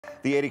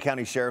The Ada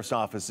County Sheriff's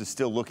Office is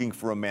still looking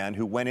for a man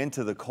who went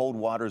into the cold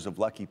waters of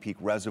Lucky Peak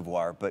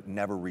Reservoir but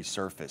never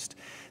resurfaced.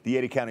 The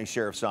Ada County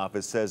Sheriff's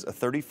Office says a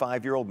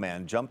 35-year-old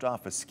man jumped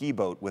off a ski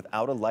boat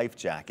without a life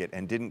jacket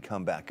and didn't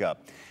come back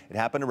up. It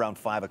happened around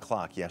 5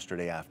 o'clock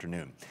yesterday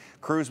afternoon.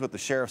 Crews with the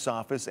Sheriff's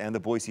Office and the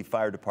Boise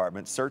Fire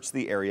Department searched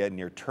the area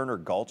near Turner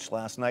Gulch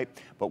last night,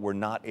 but were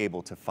not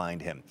able to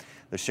find him.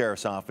 The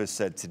Sheriff's Office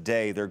said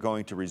today they're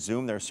going to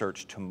resume their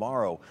search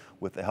tomorrow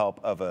with the help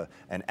of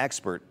an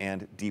expert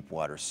and deep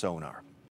water sonar.